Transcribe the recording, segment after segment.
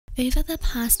Over the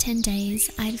past 10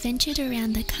 days, I adventured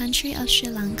around the country of Sri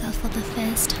Lanka for the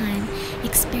first time,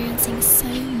 experiencing so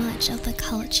much of the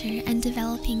culture and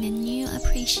developing a new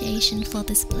appreciation for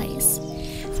this place.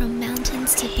 From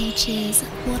mountains to beaches,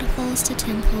 waterfalls to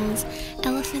temples,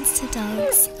 elephants to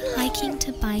dogs, hiking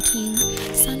to biking,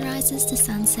 sunrises to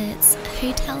sunsets,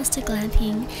 hotels to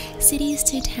glamping, cities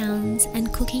to towns,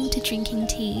 and cooking to drinking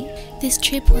tea. This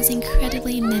trip was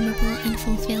incredibly memorable and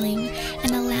fulfilling,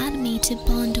 and allowed me to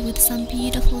bond with some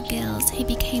beautiful girls who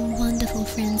became wonderful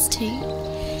friends too.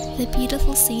 The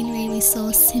beautiful scenery we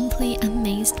saw simply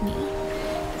amazed me.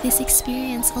 This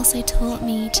experience also taught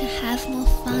me to have more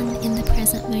fun in the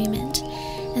present moment,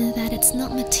 and that it's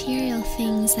not material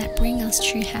things that bring us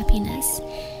true happiness.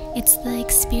 It's the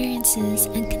experiences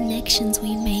and connections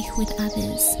we make with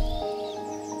others.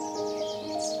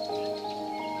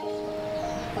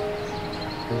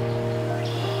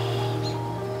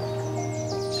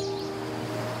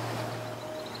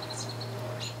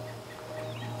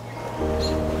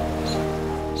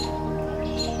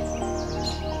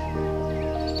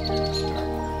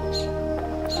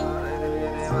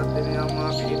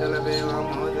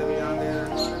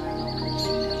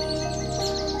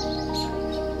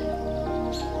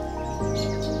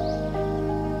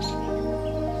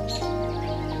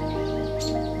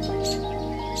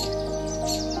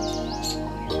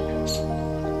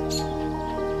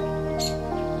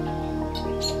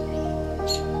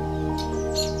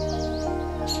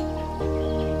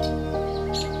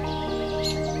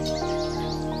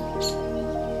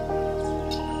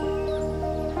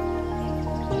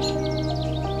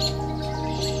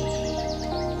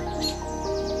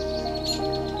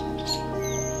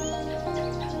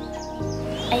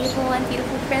 Hey everyone,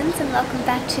 beautiful friends, and welcome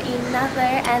back to another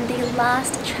and the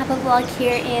last travel vlog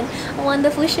here in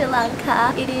wonderful Sri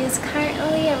Lanka. It is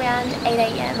currently around 8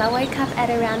 AM. I woke up at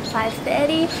around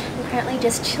 5:30. I'm currently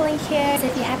just chilling here. So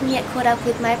if you haven't yet caught up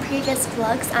with my previous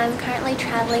vlogs, I'm currently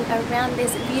traveling around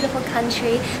this beautiful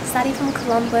country, starting from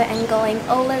Colombo and going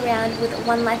all around with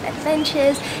One Life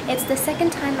Adventures. It's the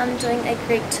second time I'm doing a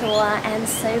group tour, and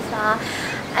so far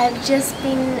I've just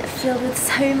been filled with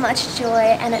so much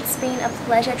joy, and it's been a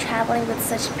pleasure traveling with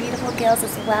such beautiful girls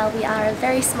as well. We are a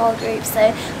very small group,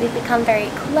 so we've become very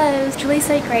close. Truly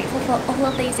so grateful for all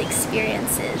of these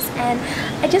experiences, and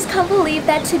I just can't believe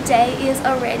that today is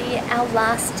already our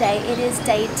last day. It is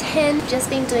day 10. Just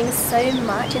been doing so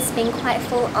much. It's been quite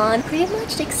full on. Pretty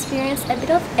much experienced a bit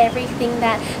of everything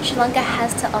that Sri Lanka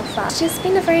has to offer. It's just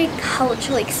been a very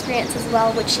cultural experience as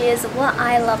well, which is what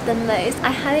I love the most.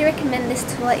 I highly recommend this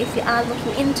tour if you are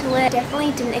looking into it.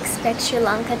 Definitely didn't expect Sri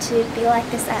Lanka to be like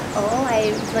this at all.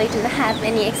 I really didn't have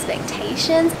any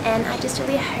expectations, and I just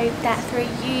really hope that through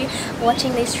you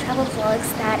watching these travel vlogs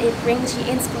that it brings you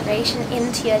inspiration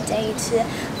into your day to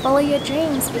follow your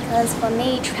dreams, because for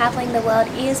me traveling the world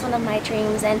is one of my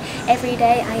dreams, and every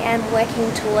day I am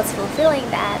working towards fulfilling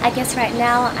that. I guess right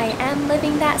now I am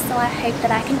living that, so I hope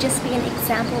that I can just be an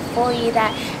example for you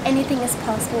that anything is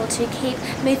possible, to keep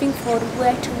moving forward,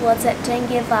 work towards it, don't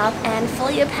give up, and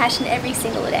follow your passion every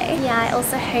single day. Yeah, I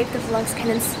also hope the vlogs can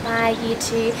inspire you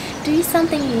to do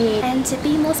something new and to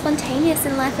be more spontaneous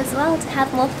in life as well, to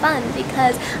have more fun,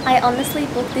 because I honestly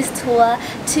booked this tour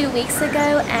 2 weeks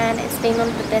ago and it's been one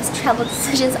of the best travel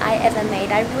decisions I ever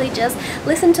made. I really just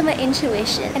listened to my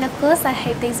intuition, and of course I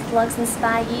hope these vlogs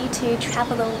inspire you to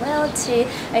travel the world, to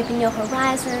open your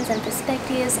horizons and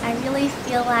perspectives. I really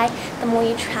feel like the more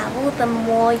you travel, the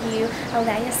more you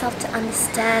allow yourself to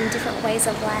understand different ways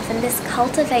of life, and this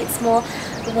cultivates more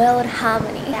world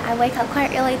harmony. Yeah, I wake up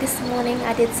quite early this morning.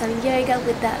 I did some yoga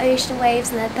with the ocean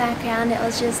waves in the background. It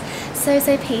was just so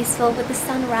peaceful with the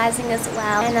sun rising as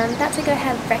well, and I'm about to go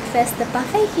have breakfast. The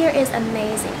buffet here is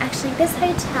amazing. Actually, this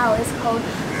hotel is called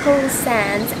Coral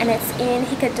Sands and it's in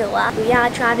Hikkaduwa. We are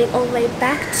driving all the way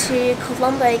back to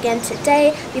Colombo again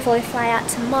today before we fly out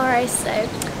tomorrow, so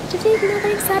it's just another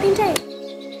exciting day.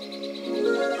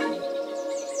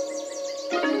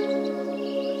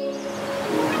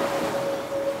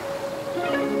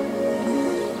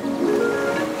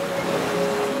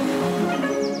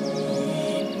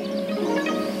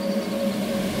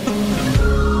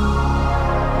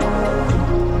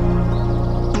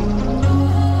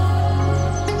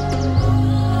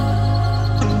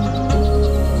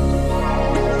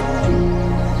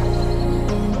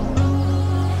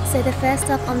 So So the first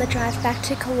stop on the drive back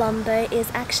to Colombo is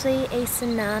actually a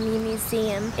tsunami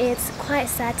museum. It's quite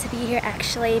sad to be here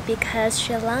actually because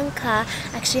Sri Lanka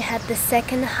actually had the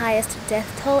second highest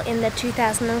death toll in the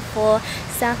 2004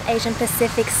 South Asian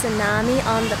Pacific tsunami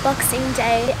on the Boxing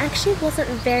Day. It actually wasn't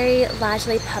very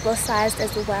largely publicized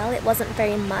as well. It wasn't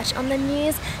very much on the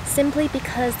news simply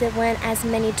because there weren't as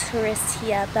many tourists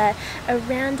here, but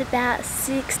around about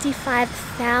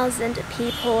 65,000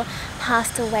 people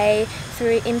passed away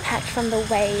through impact from the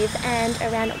wave, and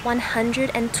around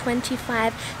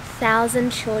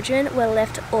 125,000 children were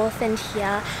left orphaned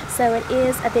here. So it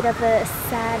is a bit of a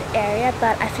sad area,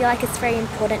 but I feel like it's very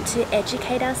important to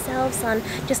educate ourselves on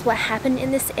just what happened in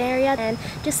this area and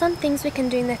just some things we can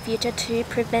do in the future to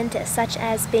prevent it, such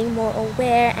as being more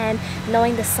aware and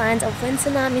knowing the signs of when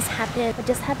tsunamis happen.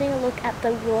 Just having a look at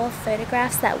the raw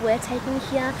photographs that were taken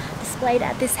here, displayed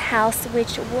at this house,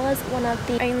 which was one of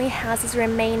the only houses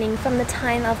remaining from the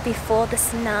time of before the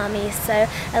tsunami. So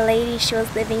a lady, she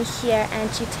was living here and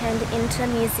she turned it into a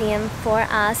museum for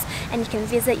us, and you can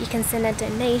visit, you can send a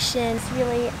donation. It's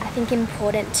really, I think,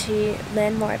 important to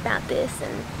learn more about this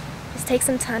and just take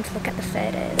some time to look at the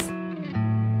photos.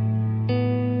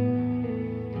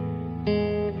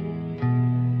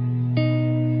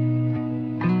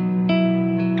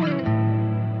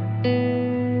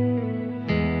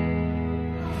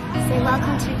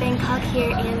 Welcome to Bangkok here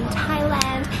in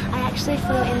Thailand. I actually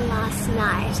flew in last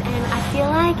night, and I feel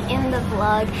like in the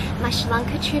vlog my Sri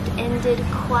Lanka trip ended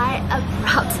quite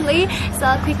abruptly, so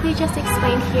I'll quickly just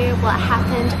explain here what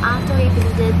happened after we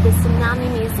visited the Tsunami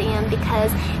Museum,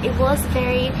 because it was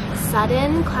very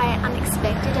sudden, quite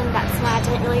unexpected, and that's why I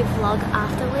didn't really vlog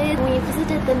afterwards. When we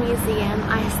visited the museum,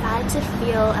 I started to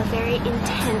feel a very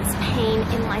intense pain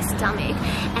in my stomach,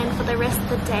 and for the rest of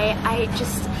the day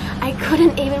I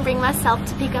couldn't even bring myself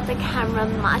to pick up the camera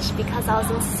much because I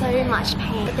was in so much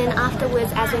pain. But then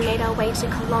afterwards, as we made our way to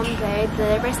Colombo,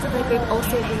 the rest of the group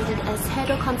also visited a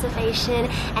turtle conservation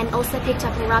and also picked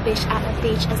up rubbish at the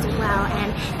beach as well.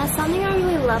 And that's something I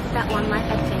really love about One Life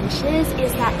Adventures,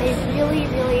 is that they really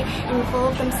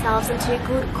involve themselves into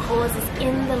good causes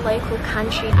in the local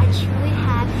country. I truly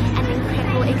had an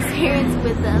incredible experience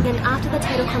with them. And after the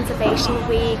turtle conservation,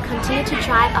 we continued to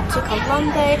drive up to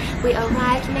Colombo. We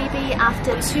arrived maybe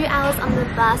after 2 hours on the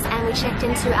bus, and we checked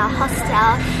into our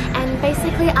hostel, and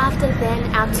basically after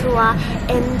then our tour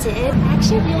ended. I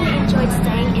actually really enjoyed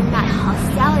staying in that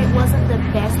hostel. It wasn't the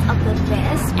best of the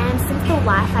best, and since the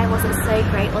Wi-Fi wasn't so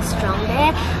great or strong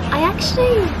there, I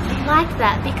actually liked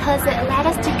that because it allowed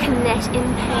us to connect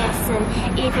in person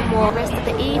even more. The rest of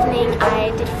the evening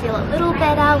I did feel a little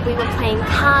better. We were playing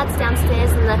cards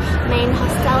downstairs in the main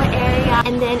hostel area,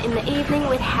 and then in the evening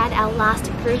we had our last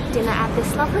group dinner at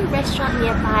this lovely restaurant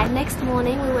nearby. Next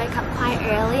morning we woke up quite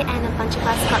early, and a bunch of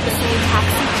us got the same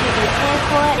taxi to the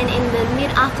airport, and in the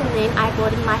mid-afternoon I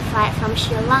boarded my flight from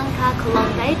Sri Lanka,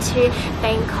 Colombo to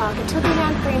Bangkok. It took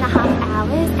around 3.5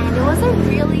 hours, and it was a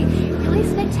really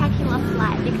spectacular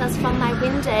flight because from my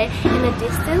window in the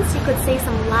distance you could see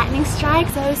some lightning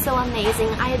strikes. So amazing.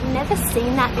 I had never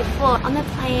seen that before. On the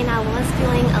plane I was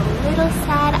feeling a little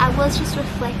sad. I was just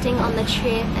reflecting on the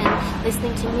trip and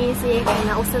listening to music, and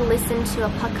I also listened to a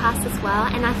podcast as well,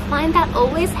 and I find that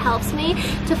always helps me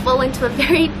to fall into a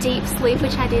very deep sleep,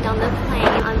 which I did on the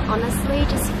plane. I'm honestly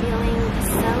just feeling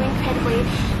so incredibly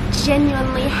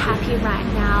genuinely happy right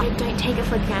now. I don't take it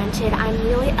for granted. I'm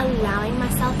really allowing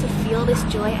myself to feel this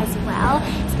joy as well,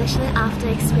 especially after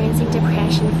experiencing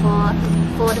depression for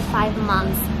 4 to 5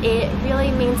 months. It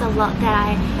really means a lot that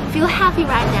I feel happy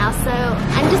right now, so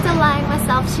I'm just allowing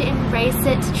myself to embrace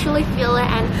it, to truly feel it,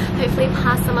 and hopefully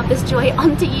pass some of this joy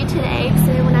on to you today.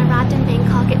 So when I arrived in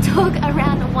Bangkok, it took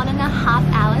around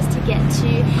 1.5 hours to get to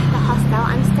the hostel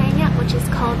I'm staying at, which is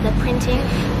called the Printing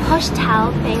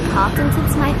Hostel Bangkok. And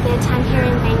since my third time here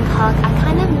in Bangkok, I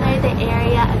kind of know the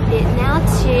area a bit now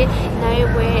to know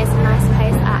where is a nice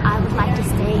place I would like to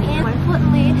stay in. More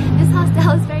importantly, this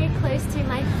hostel is very close to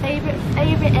my favorite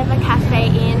ever cafe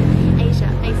in Asia,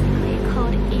 basically,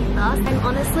 called I'm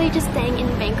honestly just staying in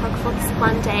Bangkok for this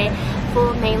one day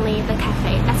for mainly the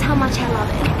cafe. That's how much I love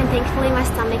it. And thankfully my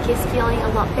stomach is feeling a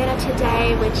lot better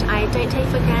today, which I don't take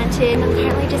for granted. I'm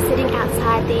currently just sitting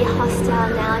outside the hostel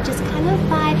now, just kind of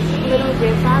by a little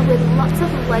river with lots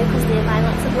of locals nearby,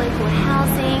 lots of local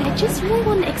housing. I just really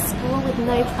want to explore with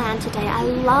no plan today. I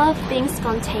love being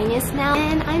spontaneous now,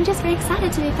 and I'm just very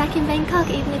excited to be back in Bangkok,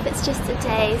 even if it's just a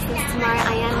day, since tomorrow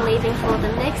I am leaving for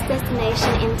the next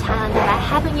destination in Thailand that I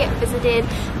haven't yet visited.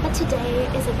 But today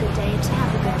is a good day to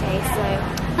have a good day, so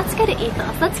let's go to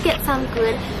Ethos. Let's get some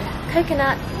good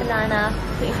coconut, banana,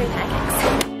 gluten-free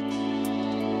pancakes.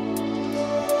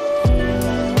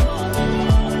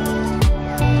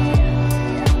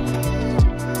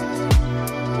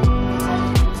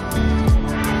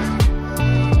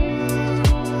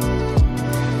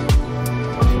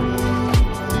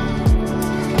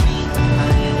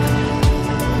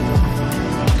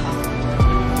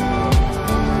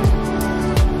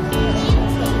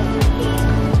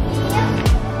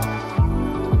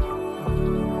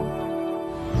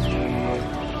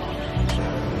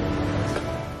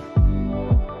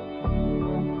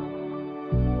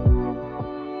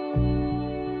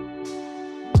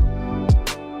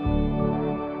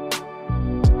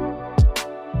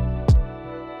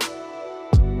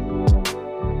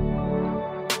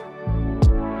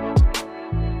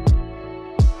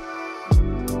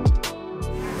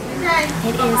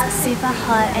 It is super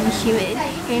hot and humid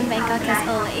here in Bangkok as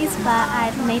always, but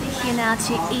I've made it here now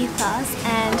to Ethos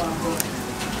and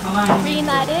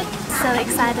reunited. So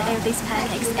excited over these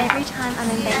pancakes. Every time I'm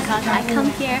in Bangkok, I come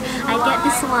here, I get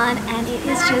this one, and it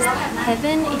is just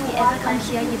heaven. If you ever come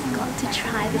here, you've got to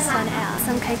try this one out.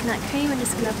 Some coconut cream, I'm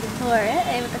just gonna pour it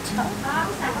over the top.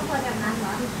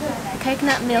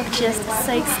 Coconut milk just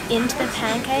soaks into the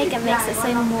pancake and makes it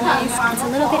so moist. It's a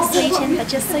little bit sweetened, but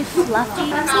just so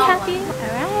fluffy. I'm so happy.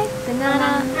 Alright,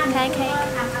 banana pancake.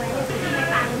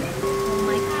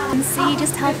 You can see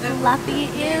just how fluffy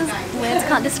it is. Words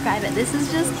can't describe it. This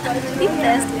is just the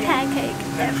best pancake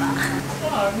ever.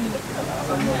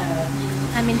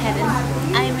 I'm in heaven.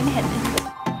 I am in heaven.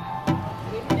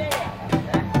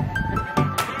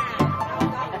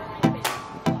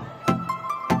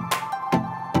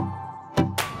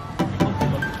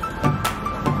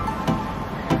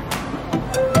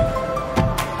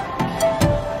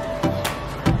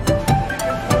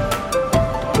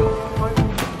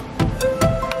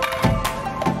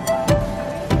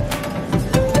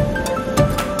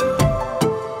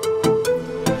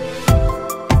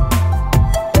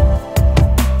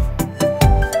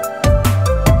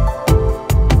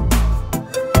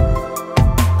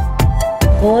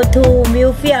 Go to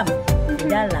museum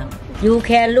ด้านหลัง You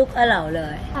can look around เล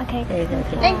ย Okay.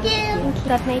 Thank you.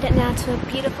 I've made it now to a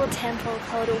beautiful temple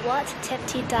called Wat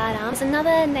Tepti Dadam. There's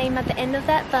another name at the end of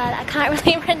that, but I can't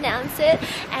really pronounce it.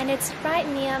 And it's right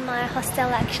near my hostel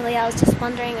actually. I was just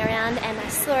wandering around and I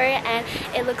saw it and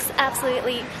it looks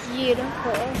absolutely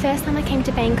beautiful. First time I came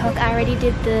to Bangkok, I already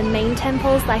did the main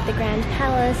temples like the Grand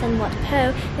Palace and Wat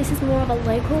Po. This is more of a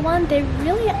local one. There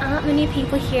really aren't many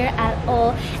people here at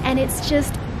all, and it's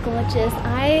just gorgeous.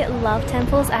 I love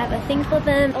temples. I have a thing for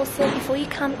them. Also, before you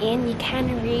come in, you can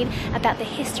read about the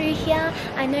history here.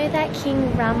 I know that King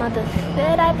Rama III,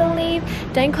 I believe,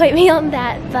 don't quote me on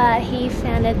that, but he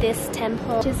founded this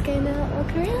temple. Just gonna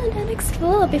walk around and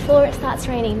explore before it starts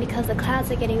raining because the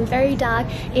clouds are getting very dark.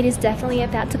 It is definitely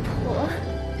about to pour.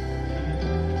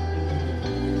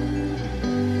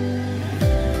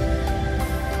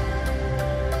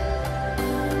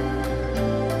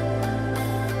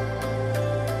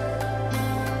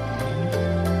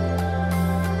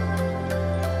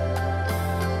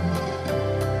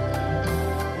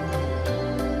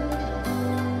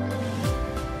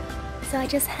 So I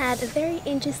just had a very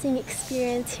interesting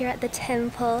experience here at the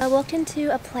temple. I walked into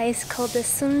a place called the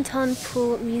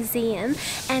Suntonpul Museum,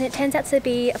 and it turns out to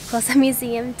be, of course, a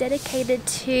museum dedicated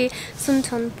to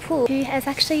Suntonpul, who has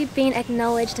actually been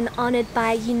acknowledged and honoured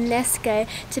by UNESCO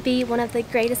to be one of the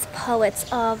greatest poets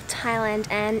of Thailand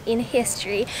and in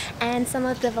history. And some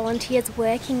of the volunteers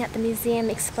working at the museum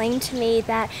explained to me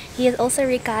that he is also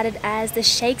regarded as the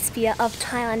Shakespeare of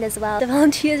Thailand as well. The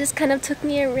volunteers just kind of took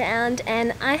me around,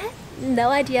 and I had no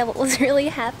idea what was really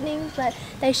happening, but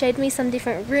they showed me some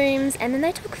different rooms and then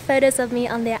they took photos of me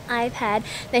on their iPad.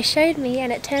 They showed me,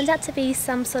 and it turns out to be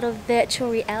some sort of virtual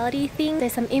reality thing. So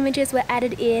some images were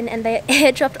added in and they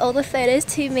airdropped all the photos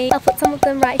to me. I'll put some of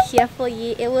them right here for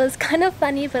you. It was kind of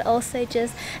funny, but also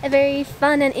just a very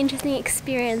fun and interesting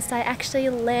experience. I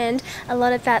actually learned a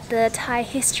lot about the Thai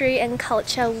history and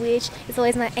culture, which is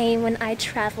always my aim when I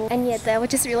travel. And yeah, they were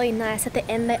just really nice. At the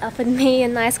end they offered me a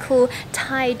nice cool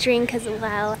Thai drink as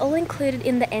well, all included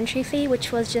in the entry fee,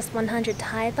 which was just 100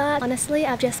 Thai baht. Honestly,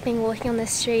 I've just been walking on the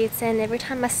streets and every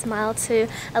time I smile to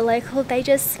a local, they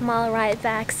just smile right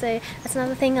back. So that's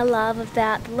another thing I love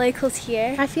about the locals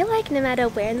here. I feel like no matter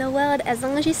where in the world, as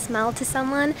long as you smile to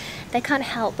someone, they can't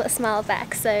help but smile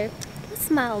back. So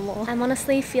smile more. I'm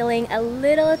honestly feeling a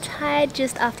little tired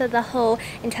just after the whole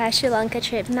entire Sri Lanka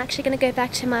trip. I'm actually going to go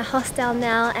back to my hostel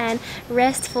now and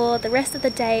rest for the rest of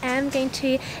the day. I'm going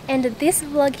to end this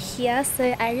vlog here,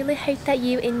 so I really hope that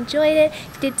you enjoyed it.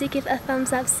 If you did, do give a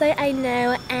thumbs up so I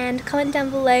know, and comment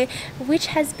down below which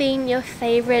has been your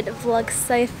favourite vlog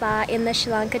so far in the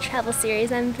Sri Lanka travel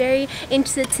series. I'm very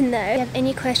interested to know. If you have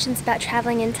any questions about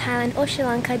travelling in Thailand or Sri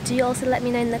Lanka, do also let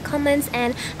me know in the comments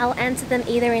and I'll answer them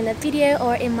either in the video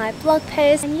or in my blog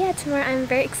post. And yeah, tomorrow I'm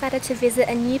very excited to visit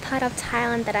a new part of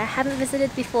Thailand that I haven't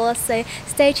visited before, so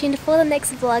stay tuned for the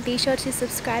next vlog. Be sure to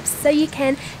subscribe so you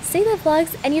can see the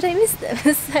vlogs and you don't miss them.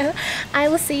 So I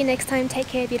will see you next time. Take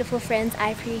care, beautiful friends. I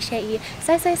appreciate you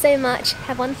so much.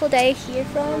 Have a wonderful day here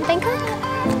from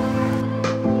Bangkok.